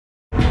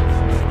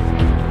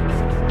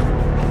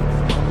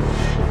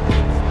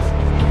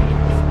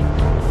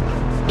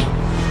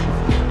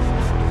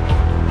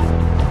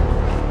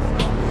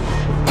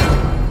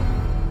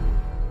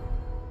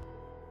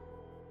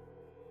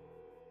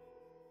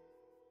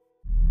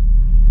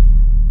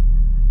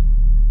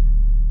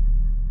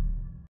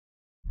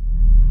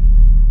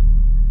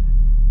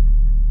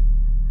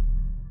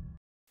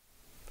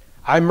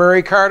I'm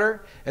Murray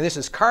Carter, and this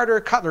is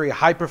Carter Cutlery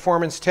High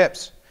Performance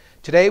Tips.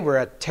 Today we're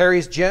at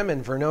Terry's Gym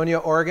in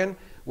Vernonia, Oregon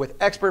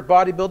with expert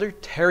bodybuilder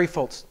Terry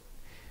Fultz.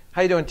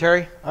 How you doing,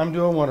 Terry? I'm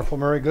doing wonderful,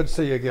 Murray. Good to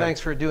see you again.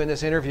 Thanks for doing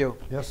this interview.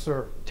 Yes,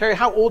 sir. Terry,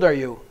 how old are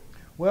you?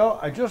 Well,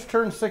 I just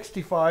turned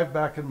 65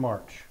 back in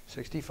March.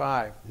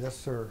 65. Yes,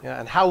 sir. Yeah,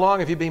 and how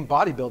long have you been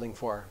bodybuilding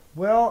for?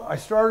 Well, I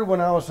started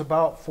when I was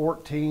about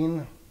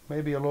 14,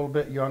 maybe a little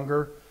bit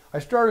younger. I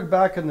started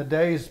back in the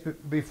days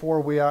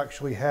before we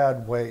actually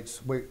had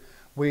weights.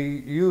 We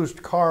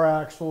used car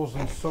axles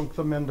and sunk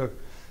them into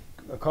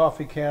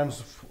coffee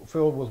cans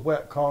filled with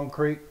wet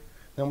concrete.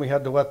 Then we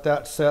had to let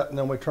that set, and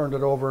then we turned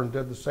it over and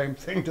did the same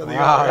thing to the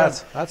other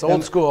end. That's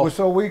old school.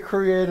 So we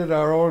created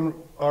our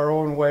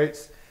own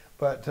weights,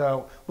 but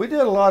we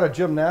did a lot of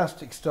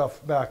gymnastic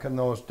stuff back in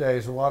those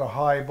days, a lot of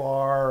high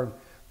bar and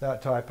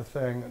that type of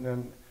thing. And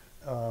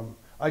then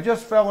I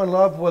just fell in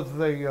love with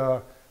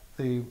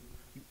the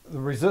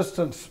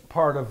resistance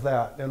part of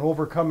that and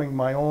overcoming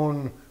my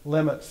own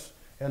limits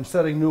and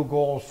setting new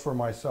goals for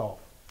myself.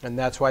 And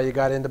that's why you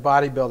got into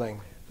bodybuilding.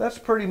 That's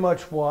pretty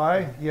much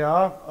why,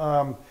 yeah.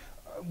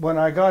 When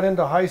I got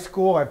into high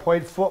school, I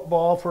played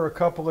football for a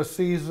couple of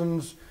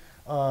seasons.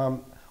 I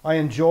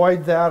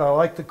enjoyed that. I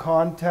liked the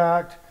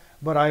contact,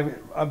 but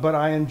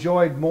I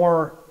enjoyed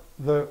more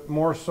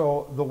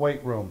so the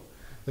weight room.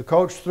 The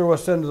coach threw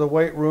us into the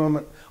weight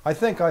room. I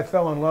think I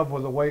fell in love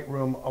with the weight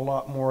room a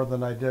lot more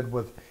than I did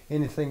with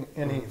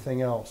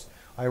anything else.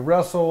 I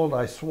wrestled,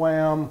 I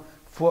swam,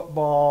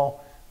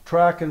 football,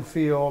 track and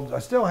field. I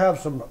still have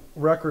some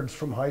records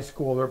from high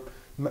school.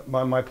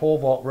 My pole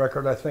vault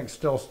record, I think,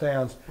 still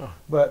stands. Oh.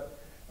 But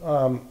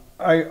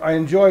I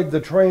enjoyed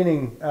the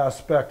training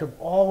aspect of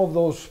all of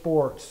those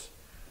sports.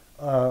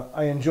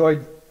 I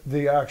enjoyed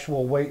the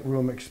actual weight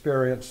room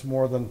experience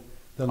more than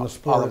the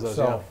sport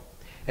itself. Yeah.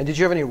 And did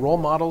you have any role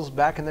models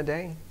back in the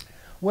day?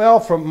 Well,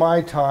 from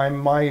my time,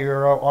 my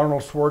era,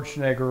 Arnold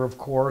Schwarzenegger, of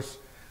course,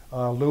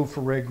 Lou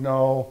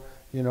Ferrigno,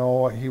 you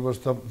know, he was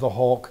the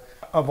Hulk.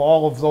 Of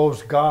all of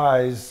those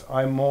guys,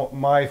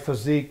 my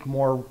physique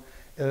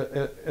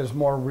is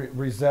more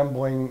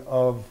resembling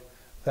of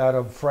that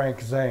of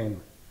Frank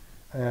Zane.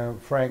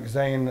 Frank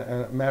Zane,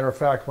 matter of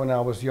fact, when I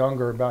was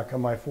younger, back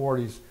in my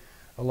 40s,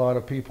 a lot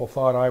of people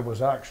thought I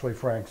was actually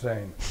Frank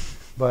Zane.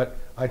 But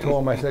I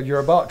told him, I said, you're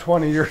about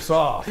 20 years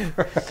off.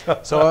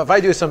 So if I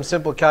do some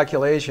simple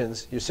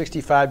calculations, you're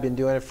 65, been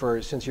doing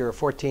it since you were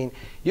 14.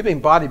 You've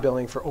been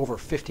bodybuilding for over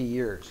 50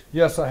 years.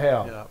 Yes, I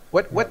have. Yeah.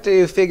 What do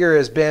you figure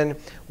has been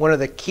one of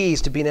the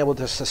keys to being able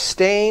to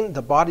sustain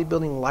the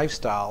bodybuilding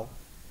lifestyle?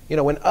 You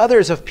know, when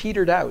others have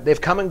petered out,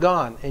 they've come and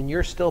gone, and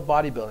you're still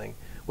bodybuilding.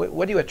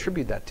 What do you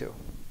attribute that to?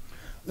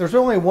 There's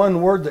only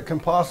one word that can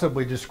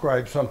possibly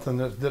describe something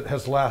that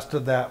has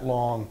lasted that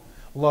long: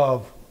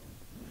 love.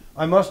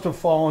 I must have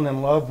fallen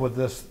in love with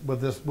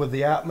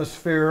the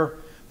atmosphere,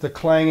 the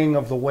clanging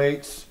of the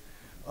weights,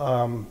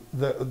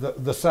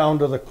 the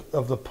sound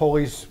of the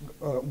pulleys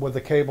with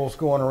the cables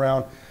going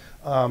around,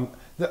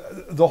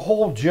 the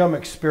whole gym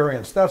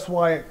experience. That's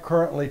why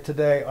currently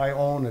today I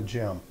own a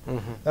gym.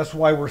 Mm-hmm. That's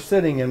why we're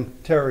sitting in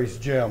Terry's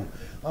gym.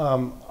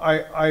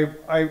 I've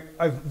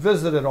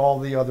visited all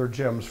the other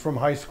gyms from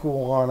high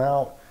school on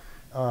out.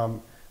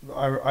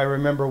 I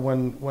remember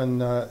when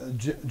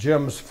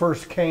gyms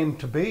first came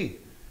to be.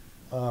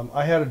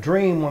 I had a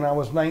dream when I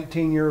was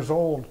 19 years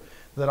old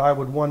that I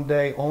would one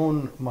day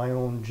own my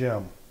own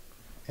gym.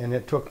 And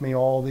it took me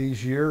all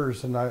these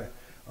years, and I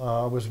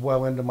was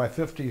well into my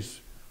 50s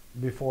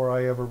before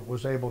I ever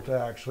was able to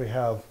actually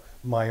have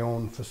my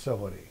own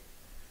facility.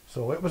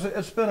 So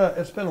it's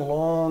been a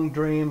long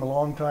dream, a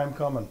long time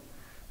coming.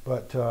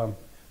 But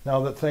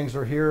now that things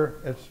are here,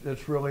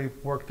 it's really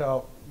worked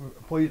out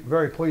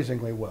very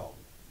pleasingly well.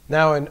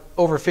 Now, in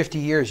over 50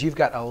 years, you've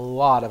got a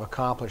lot of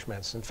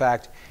accomplishments. In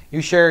fact,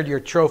 you shared your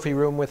trophy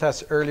room with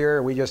us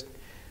earlier. We just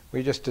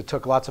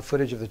took lots of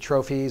footage of the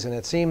trophies, and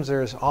it seems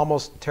there's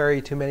almost, Terry,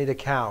 too many to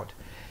count.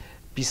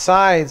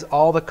 Besides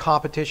all the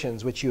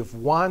competitions which you've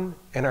won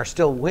and are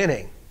still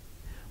winning,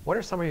 what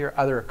are some of your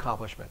other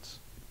accomplishments?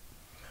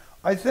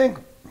 I think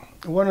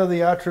one of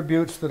the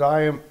attributes that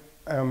I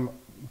am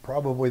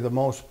probably the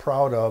most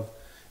proud of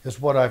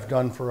is what I've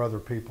done for other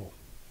people.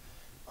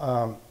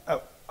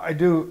 I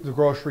do the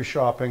grocery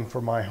shopping for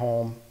my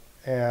home,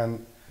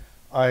 and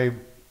I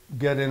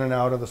get in and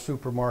out of the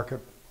supermarket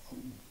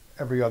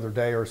every other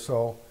day or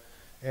so,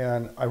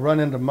 and I run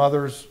into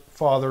mothers,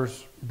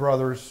 fathers,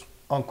 brothers,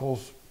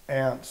 uncles,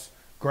 aunts,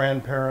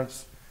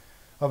 grandparents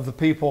of the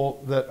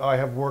people that I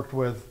have worked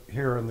with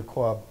here in the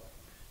club.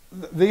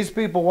 These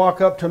people walk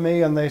up to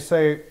me and they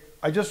say,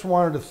 I just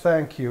wanted to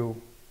thank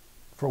you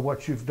for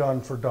what you've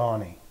done for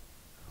Donnie,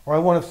 or I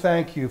want to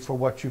thank you for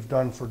what you've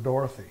done for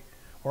Dorothy,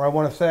 or I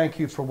want to thank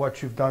you for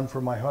what you've done for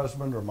my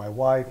husband or my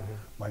wife,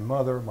 my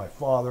mother, my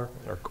father.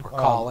 Or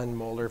Colin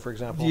Mulder, for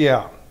example.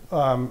 Yeah.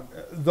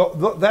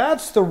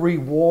 That's the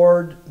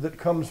reward that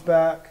comes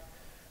back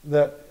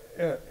that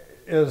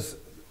is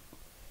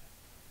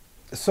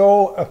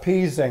so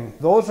appeasing.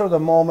 Those are the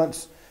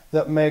moments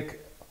that make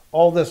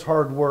all this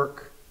hard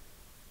work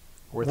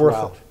worth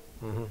it.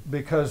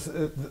 because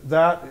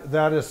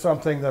that is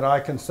something that I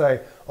can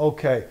say,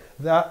 okay,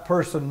 that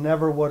person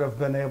never would have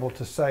been able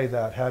to say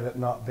that had it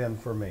not been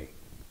for me.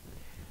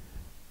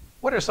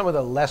 What are some of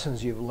the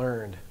lessons you've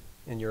learned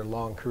in your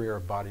long career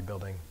of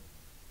bodybuilding?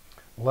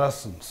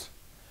 Lessons.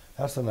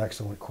 That's an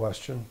excellent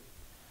question.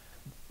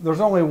 There's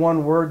only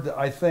one word that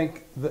I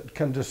think that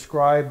can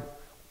describe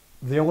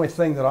the only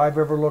thing that I've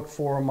ever looked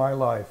for in my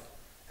life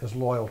is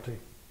loyalty.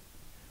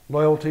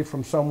 Loyalty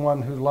from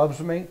someone who loves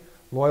me,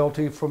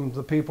 loyalty from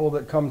the people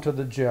that come to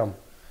the gym.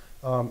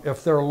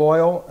 If they're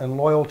loyal and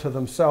loyal to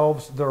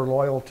themselves, they're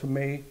loyal to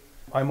me,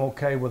 I'm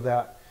okay with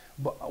that.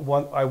 But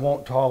what I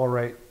won't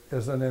tolerate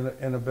is an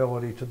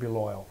inability to be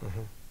loyal.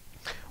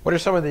 What are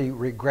some of the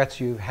regrets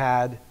you've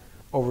had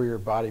over your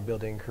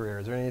bodybuilding career?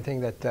 Is there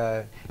anything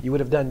that you would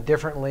have done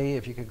differently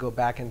if you could go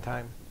back in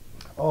time?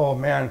 Oh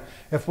man,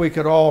 if we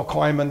could all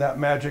climb in that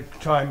magic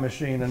time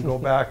machine and go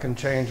back and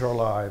change our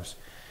lives.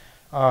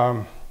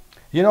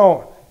 You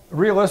know,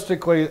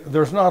 realistically,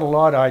 there's not a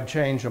lot I'd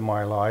change in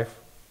my life.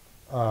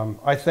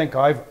 I think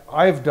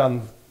I've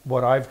done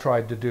what I've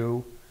tried to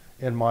do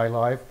in my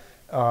life.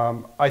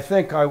 I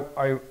think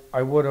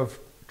I would have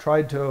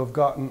tried to have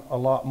gotten a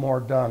lot more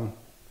done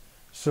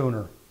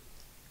sooner.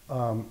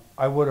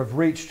 I would have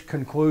reached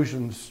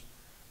conclusions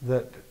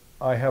that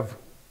I have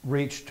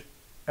reached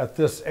at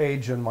this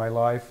age in my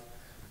life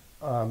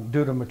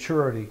due to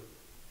maturity.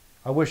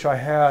 I wish I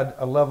had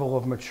a level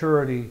of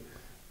maturity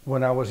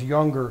when I was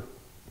younger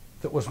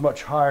that was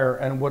much higher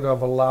and would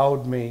have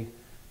allowed me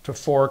to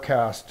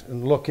forecast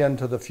and look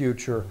into the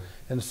future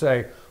and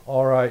say,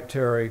 all right,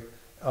 Terry,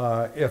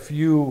 if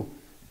you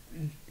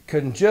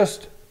can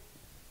just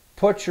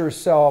put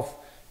yourself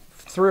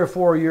 3 or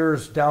 4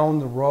 years down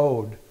the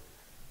road,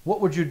 what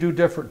would you do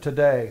different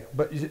today?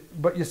 But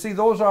you see,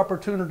 those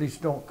opportunities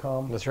don't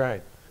come. That's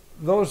right.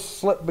 Those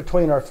slip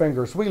between our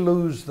fingers. We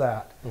lose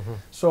that.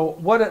 So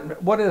what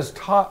it has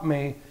taught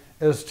me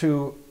is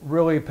to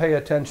really pay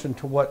attention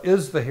to what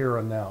is the here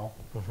and now.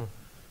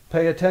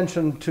 Pay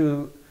attention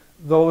to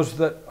those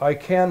that I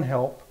can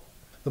help.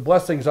 The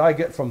blessings I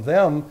get from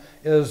them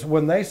is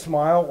when they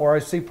smile, or I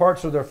see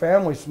parts of their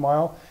family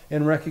smile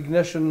in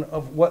recognition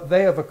of what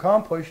they have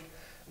accomplished,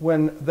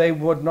 when they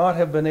would not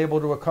have been able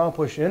to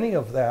accomplish any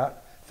of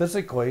that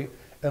physically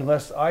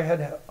unless I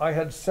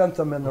had sent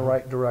them in the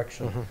right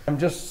direction. I'm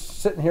just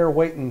sitting here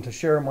waiting to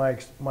share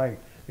my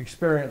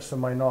experience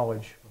and my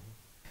knowledge.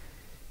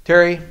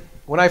 Terry,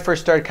 when I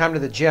first started coming to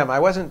the gym, I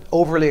wasn't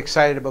overly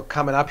excited about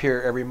coming up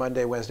here every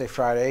Monday, Wednesday,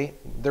 Friday.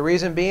 The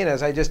reason being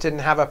is I just didn't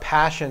have a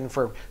passion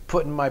for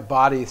putting my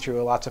body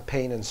through lots of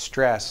pain and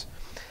stress.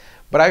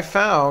 But I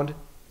found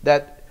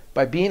that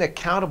by being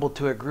accountable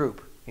to a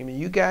group, I mean,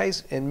 you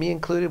guys, and me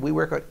included, we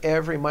work out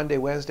every Monday,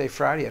 Wednesday,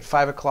 Friday at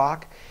 5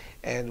 o'clock,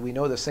 and we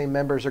know the same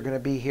members are going to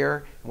be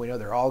here, and we know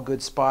they're all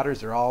good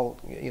spotters, they're all,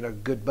 you know,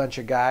 good bunch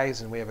of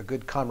guys, and we have a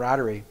good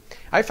camaraderie.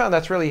 I found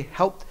that's really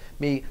helped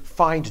me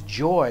find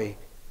joy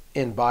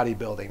in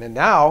bodybuilding, and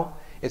now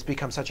it's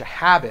become such a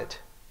habit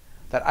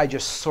that I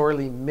just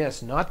sorely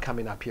miss not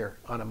coming up here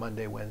on a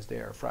Monday, Wednesday,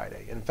 or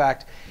Friday. In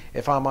fact,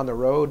 if I'm on the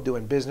road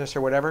doing business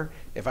or whatever,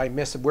 if I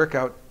miss a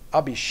workout,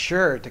 I'll be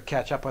sure to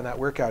catch up on that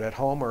workout at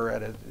home or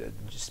at a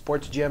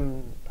sports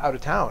gym out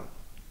of town.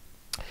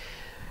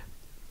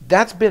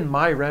 That's been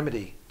my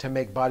remedy to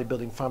make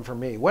bodybuilding fun for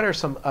me. What are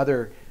some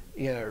other,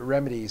 you know,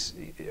 remedies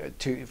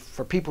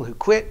for people who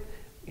quit?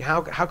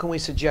 How can we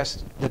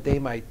suggest that they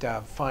might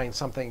find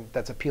something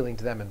that's appealing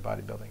to them in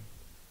bodybuilding?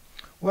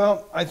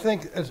 Well, I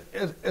think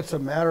it's a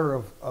matter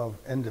of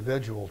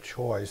individual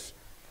choice.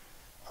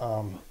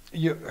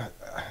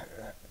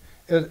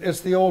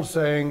 It's the old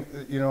saying,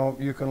 you know,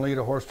 you can lead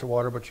a horse to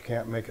water, but you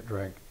can't make it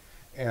drink.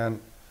 And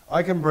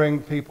I can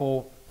bring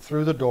people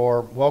through the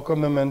door,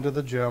 welcome them into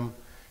the gym,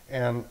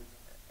 and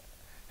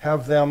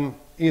have them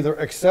either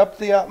accept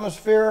the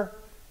atmosphere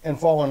and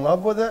fall in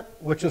love with it,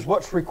 which is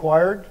what's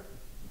required,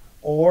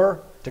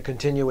 or to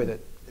continue with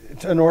it.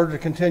 In order to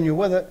continue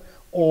with it,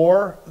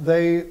 or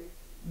they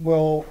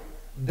will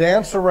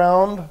dance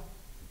around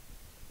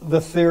the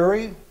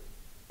theory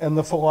and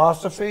the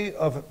philosophy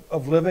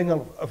of living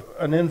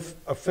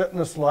a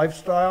fitness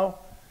lifestyle,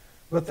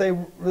 but they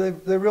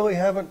really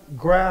haven't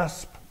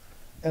grasped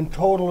and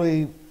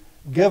totally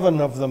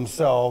given of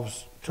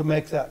themselves to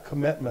make that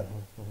commitment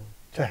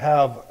to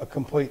have a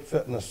complete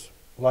fitness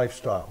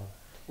lifestyle,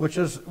 which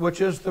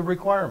is the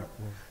requirement.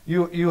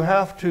 You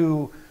have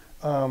to,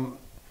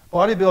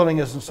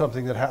 bodybuilding isn't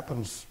something that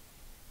happens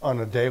on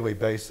a daily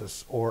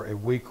basis or a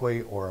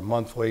weekly or a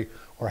monthly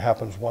or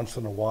happens once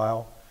in a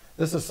while.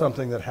 This is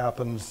something that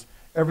happens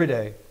every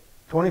day,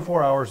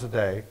 24 hours a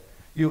day.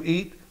 You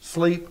eat,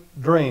 sleep,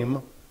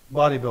 dream,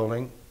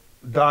 bodybuilding,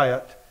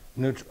 diet,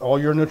 all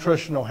your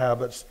nutritional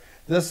habits.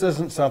 This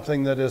isn't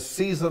something that is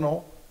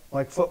seasonal,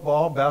 like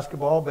football,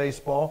 basketball,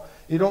 baseball.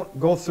 You don't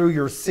go through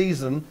your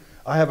season.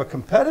 I have a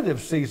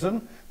competitive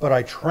season, but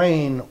I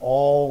train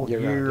all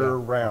year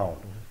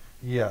round.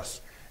 Yes.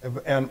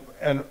 And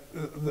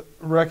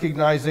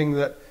recognizing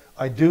that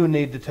I do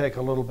need to take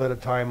a little bit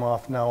of time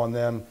off now and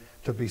then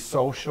to be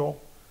social,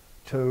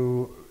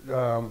 to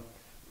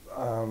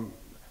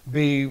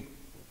be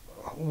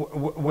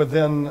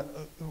within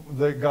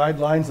the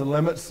guidelines and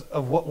limits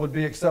of what would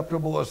be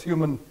acceptable as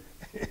human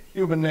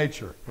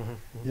nature,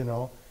 you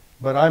know.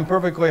 But I'm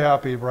perfectly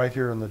happy right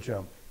here in the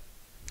gym.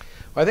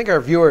 Well, I think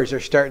our viewers are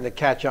starting to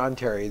catch on,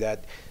 Terry,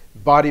 that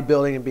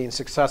bodybuilding and being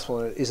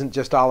successful isn't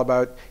just all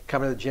about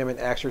coming to the gym and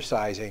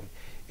exercising.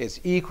 It's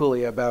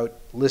equally about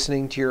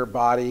listening to your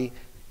body,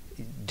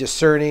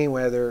 discerning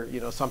whether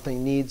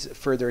something needs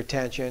further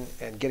attention,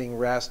 and getting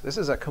rest. This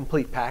is a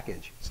complete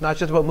package. It's not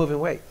just about moving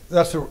weight.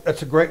 That's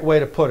a great way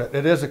to put it.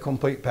 It is a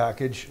complete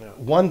package. Yeah.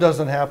 One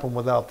doesn't happen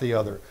without the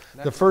other.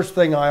 The first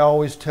thing I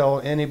always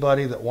tell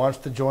anybody that wants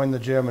to join the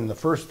gym, and the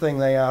first thing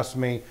they ask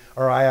me,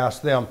 or I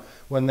ask them,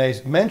 when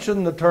they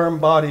mention the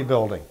term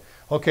bodybuilding,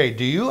 okay,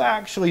 do you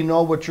actually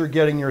know what you're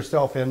getting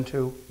yourself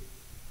into?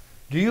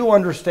 Do you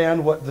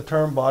understand what the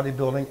term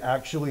bodybuilding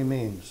actually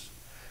means?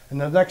 And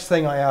the next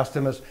thing I ask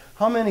them is,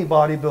 how many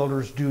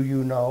bodybuilders do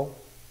you know?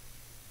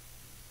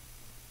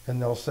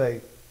 And they'll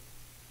say,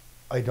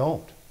 I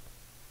don't.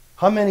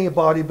 How many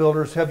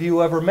bodybuilders have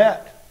you ever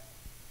met?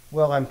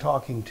 Well, I'm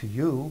talking to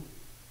you.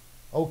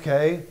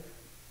 Okay.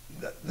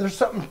 There's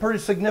something pretty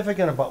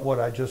significant about what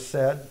I just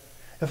said.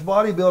 If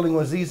bodybuilding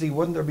was easy,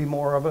 wouldn't there be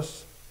more of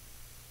us?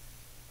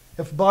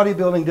 If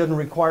bodybuilding didn't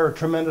require a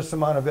tremendous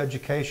amount of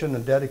education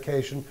and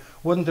dedication,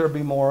 wouldn't there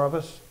be more of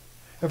us?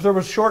 If there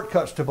was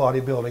shortcuts to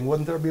bodybuilding,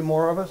 wouldn't there be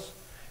more of us?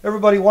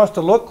 Everybody wants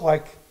to look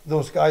like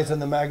those guys in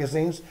the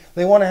magazines.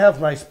 They want to have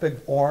nice big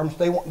arms.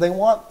 They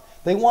want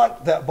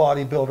that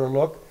bodybuilder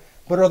look,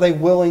 but are they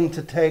willing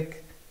to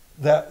take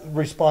that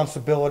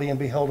responsibility and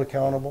be held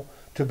accountable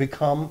to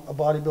become a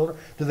bodybuilder?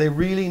 Do they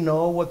really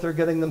know what they're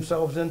getting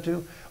themselves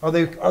into? Are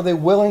they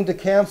willing to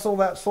cancel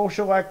that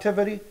social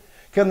activity?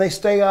 Can they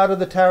stay out of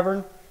the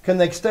tavern? Can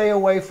they stay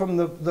away from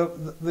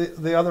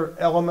the other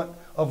element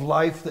of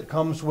life that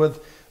comes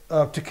with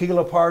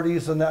tequila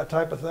parties and that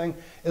type of thing?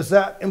 Is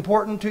that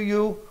important to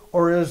you,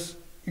 or is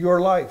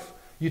your life?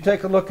 You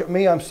take a look at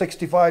me, I'm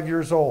 65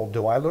 years old.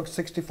 Do I look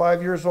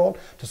 65 years old?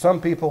 To some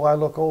people I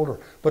look older,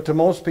 but to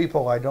most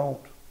people I don't.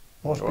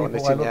 Most people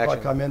I look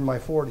like I'm in my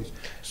 40s.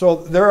 So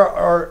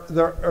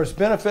there's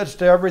benefits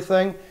to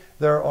everything.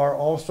 There are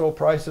also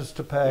prices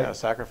to pay. Yeah,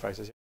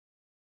 sacrifices.